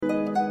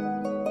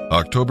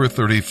October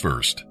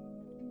 31st.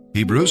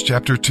 Hebrews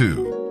chapter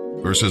 2,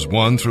 verses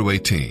 1 through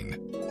 18.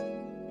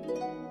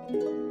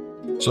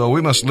 So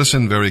we must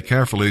listen very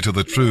carefully to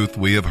the truth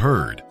we have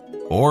heard,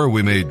 or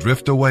we may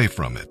drift away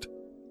from it.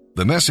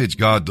 The message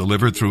God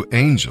delivered through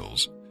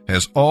angels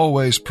has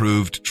always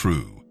proved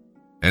true,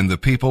 and the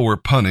people were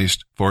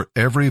punished for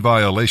every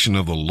violation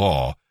of the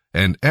law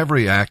and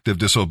every act of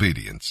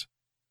disobedience.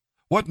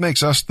 What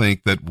makes us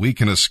think that we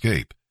can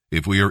escape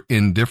if we are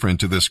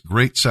indifferent to this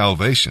great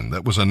salvation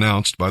that was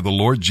announced by the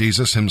Lord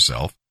Jesus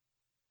himself?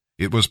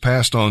 It was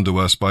passed on to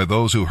us by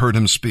those who heard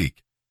him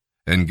speak,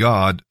 and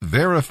God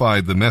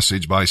verified the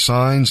message by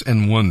signs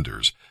and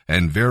wonders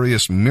and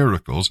various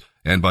miracles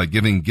and by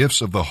giving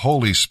gifts of the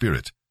Holy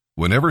Spirit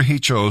whenever he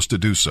chose to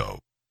do so.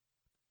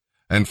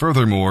 And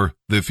furthermore,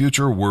 the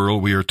future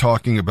world we are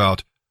talking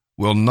about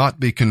will not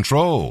be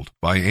controlled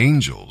by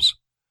angels.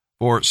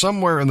 For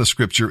somewhere in the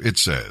Scripture it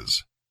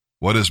says,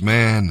 "What is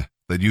man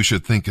that you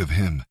should think of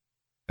him,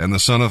 and the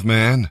Son of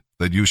Man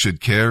that you should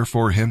care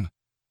for him?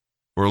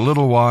 For a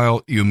little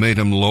while you made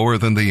him lower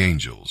than the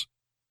angels,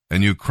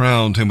 and you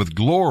crowned him with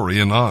glory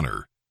and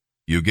honor.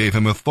 You gave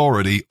him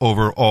authority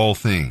over all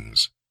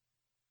things."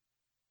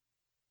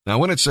 Now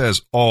when it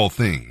says all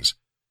things,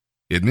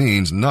 it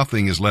means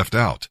nothing is left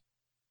out.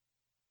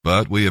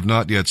 But we have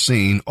not yet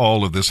seen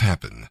all of this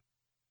happen.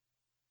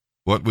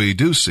 What we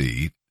do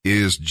see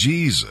is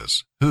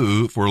Jesus,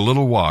 who for a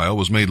little while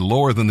was made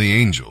lower than the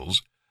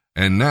angels,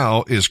 and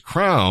now is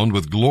crowned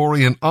with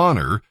glory and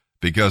honor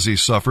because he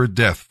suffered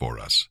death for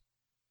us.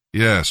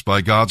 Yes,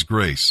 by God's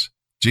grace,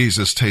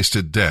 Jesus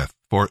tasted death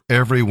for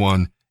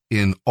everyone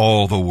in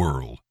all the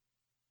world.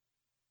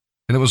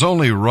 And it was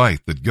only right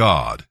that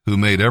God, who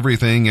made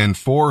everything and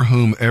for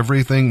whom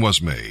everything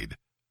was made,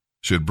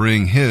 should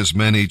bring his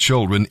many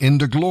children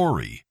into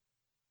glory.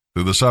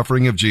 Through the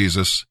suffering of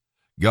Jesus,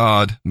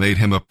 God made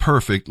him a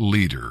perfect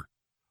leader,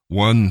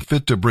 one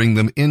fit to bring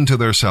them into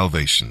their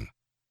salvation.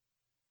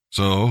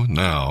 So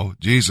now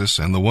Jesus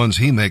and the ones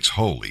he makes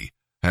holy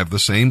have the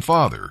same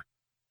Father.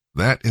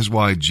 That is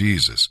why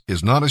Jesus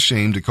is not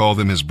ashamed to call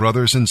them his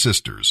brothers and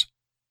sisters.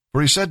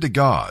 For he said to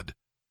God,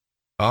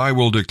 "I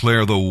will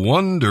declare the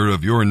wonder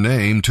of your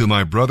name to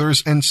my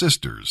brothers and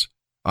sisters.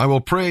 I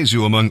will praise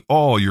you among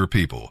all your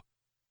people."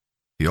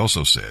 He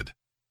also said,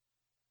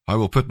 "I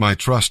will put my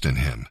trust in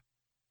him."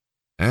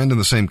 And in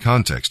the same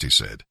context he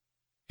said,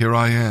 "Here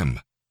I am,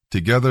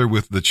 together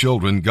with the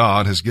children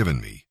God has given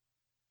me."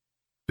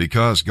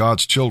 Because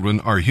God's children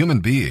are human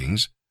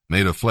beings,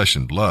 made of flesh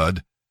and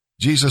blood,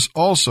 Jesus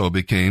also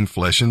became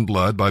flesh and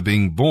blood by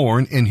being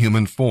born in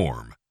human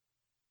form.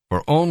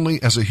 For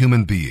only as a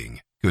human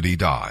being could he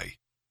die,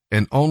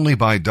 and only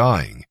by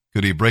dying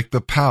could he break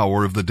the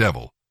power of the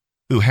devil,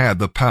 who had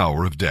the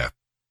power of death.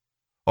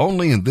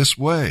 Only in this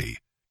way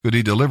could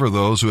he deliver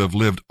those who have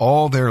lived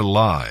all their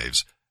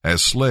lives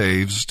as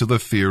slaves to the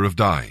fear of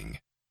dying.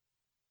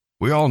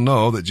 We all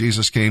know that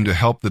Jesus came to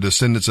help the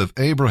descendants of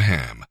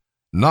Abraham,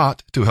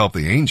 not to help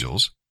the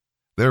angels.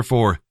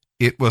 Therefore,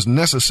 it was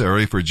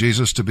necessary for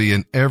Jesus to be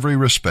in every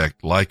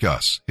respect like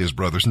us, his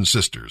brothers and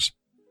sisters,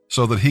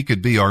 so that he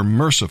could be our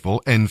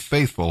merciful and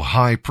faithful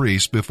high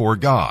priest before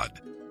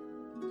God.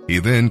 He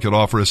then could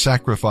offer a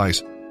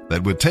sacrifice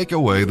that would take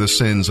away the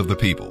sins of the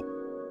people.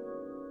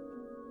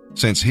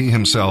 Since he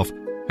himself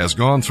has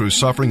gone through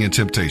suffering and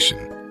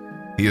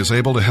temptation, he is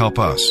able to help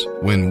us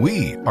when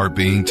we are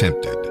being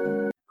tempted.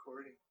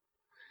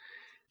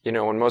 You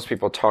know, when most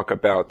people talk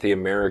about the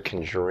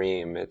American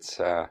dream, it's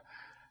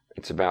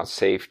about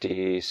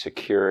safety,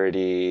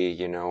 security.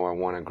 You know, I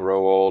want to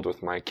grow old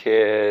with my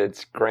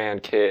kids,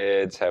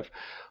 grandkids, have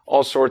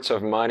all sorts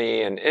of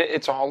money, and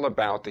it's all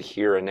about the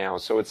here and now.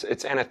 So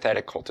it's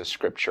antithetical to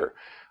Scripture,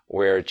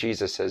 where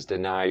Jesus says,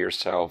 "Deny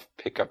yourself,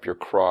 pick up your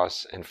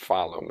cross, and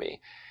follow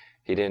me."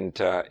 He didn't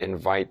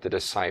invite the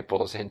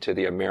disciples into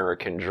the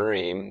American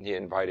dream. He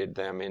invited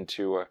them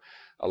into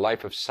a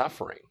life of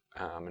suffering.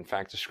 In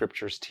fact, the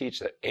Scriptures teach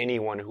that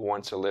anyone who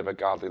wants to live a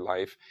godly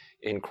life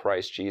in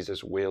Christ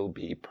Jesus will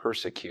be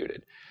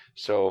persecuted.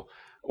 So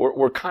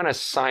we're kind of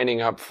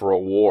signing up for a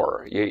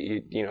war.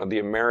 You know, the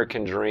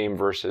American dream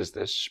versus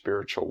this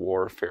spiritual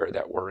warfare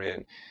that we're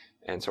in.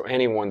 And so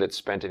anyone that's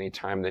spent any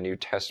time in the New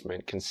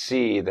Testament can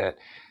see that,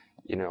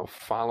 you know,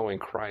 following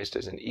Christ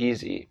isn't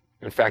easy.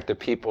 In fact, the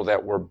people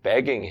that were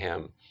begging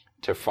him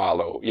to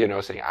follow, you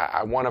know, saying,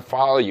 I want to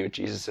follow you.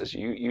 Jesus says,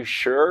 you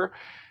sure?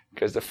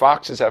 Because the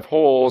foxes have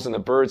holes and the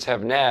birds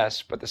have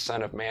nests, but the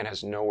Son of Man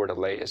has nowhere to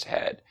lay his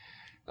head.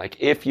 Like,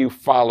 if you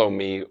follow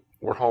me,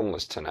 we're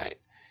homeless tonight.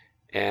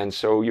 And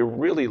so you're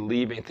really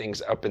leaving things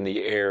up in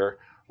the air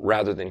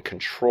rather than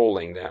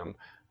controlling them,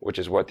 which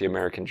is what the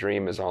American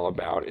dream is all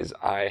about, is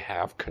I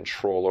have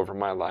control over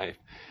my life.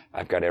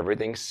 I've got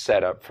everything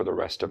set up for the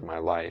rest of my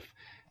life.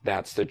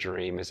 That's the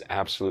dream, is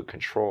absolute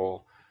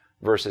control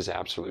versus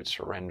absolute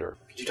surrender.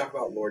 Could you talk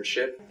about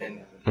lordship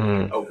and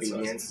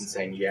obedience and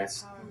saying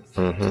yes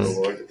to the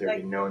Lord, that there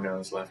be no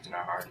no's left in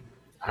our heart?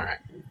 All right.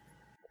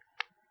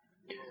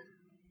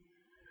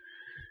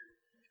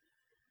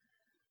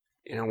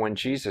 when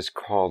Jesus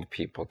called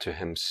people to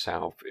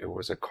himself, it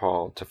was a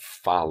call to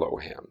follow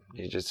him.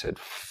 He just said,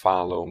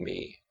 follow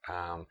me.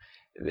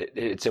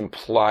 It's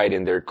implied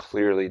in there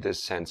clearly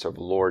this sense of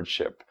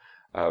lordship,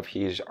 of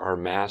he's our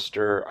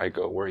master. I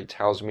go where he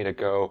tells me to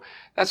go.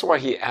 That's why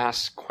he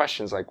asks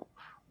questions like,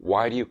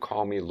 why do you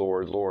call me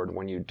Lord, Lord,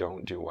 when you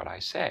don't do what I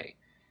say?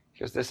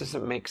 Because this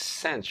doesn't make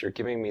sense. You're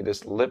giving me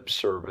this lip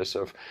service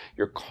of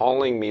you're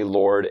calling me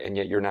Lord, and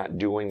yet you're not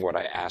doing what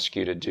I ask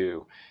you to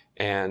do.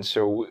 And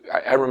so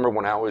I remember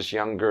when I was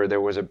younger, there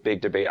was a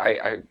big debate.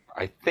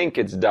 I think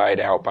it's died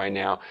out by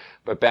now,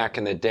 but back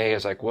in the day,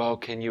 it's like, well,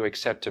 can you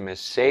accept him as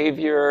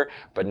Savior,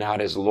 but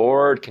not as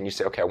Lord? Can you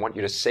say, okay, I want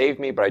you to save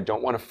me, but I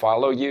don't want to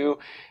follow you?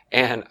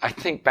 And I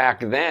think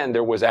back then,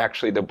 there was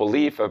actually the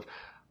belief of,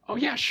 oh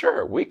yeah,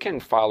 sure, we can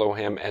follow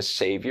him as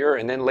Savior,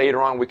 and then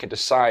later on we can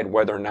decide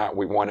whether or not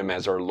we want him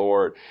as our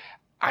Lord.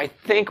 I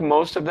think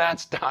most of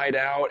that's died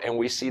out, and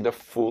we see the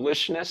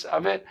foolishness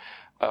of it.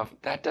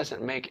 That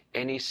doesn't make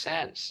any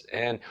sense.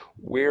 And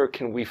where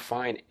can we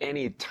find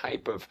any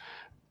type of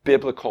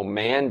biblical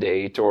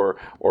mandate or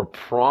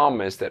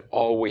promise that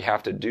all we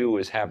have to do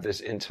is have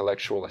this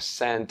intellectual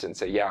assent and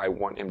say, yeah, I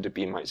want him to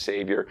be my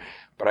Savior,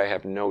 but I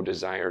have no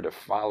desire to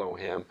follow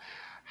him?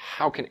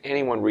 How can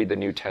anyone read the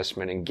New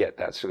Testament and get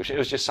that solution? It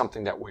was just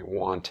something that we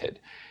wanted.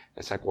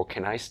 It's like, well,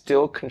 can I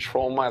still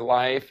control my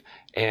life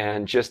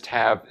and just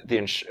have the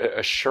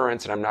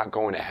assurance that I'm not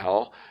going to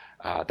hell?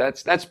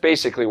 That's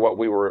basically what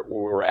we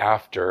were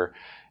after.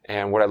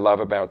 And what I love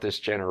about this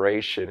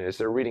generation is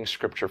they're reading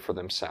scripture for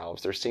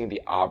themselves. They're seeing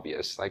the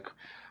obvious, like,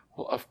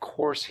 well, of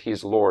course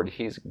he's Lord.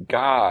 He's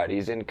God.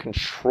 He's in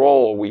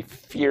control. We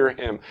fear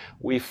him.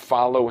 We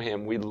follow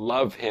him. We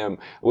love him.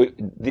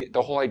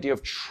 The whole idea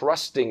of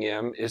trusting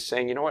him is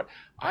saying, you know what?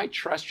 I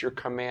trust your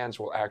commands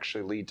will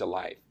actually lead to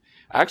life.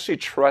 I actually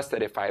trust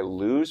that if I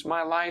lose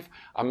my life,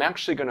 I'm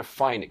actually going to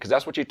find it, because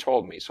that's what you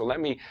told me. So let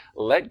me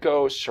let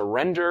go,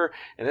 surrender.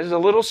 And this is a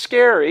little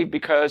scary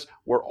because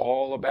we're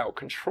all about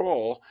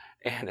control.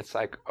 And it's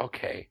like,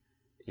 okay,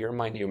 you're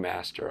my new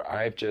master.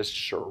 I've just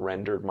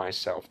surrendered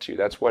myself to you.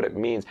 That's what it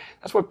means.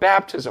 That's what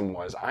baptism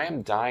was. I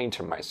am dying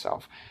to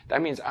myself.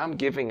 That means I'm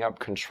giving up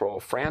control.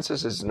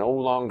 Francis is no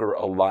longer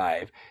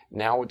alive.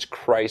 Now it's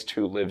Christ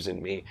who lives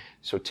in me.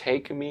 So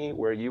take me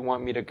where you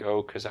want me to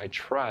go, because I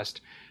trust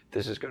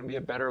this is going to be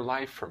a better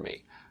life for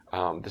me.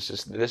 This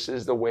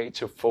is the way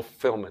to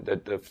fulfillment,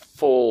 the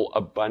full,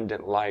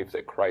 abundant life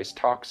that Christ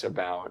talks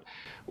about,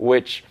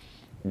 which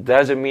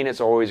doesn't mean it's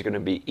always going to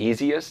be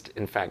easiest.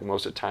 In fact,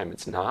 most of the time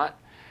it's not.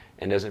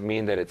 And doesn't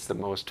mean that it's the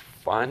most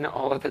fun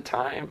all of the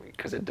time,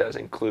 because it does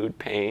include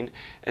pain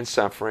and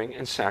suffering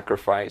and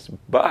sacrifice.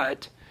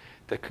 But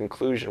the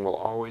conclusion will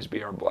always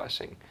be our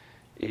blessing.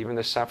 Even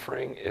the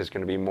suffering is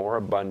going to be more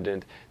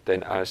abundant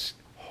than us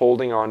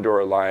holding on to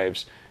our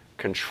lives,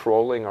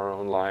 controlling our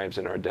own lives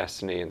and our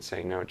destiny, and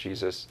saying, no,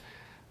 Jesus,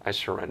 I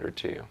surrender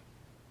to you.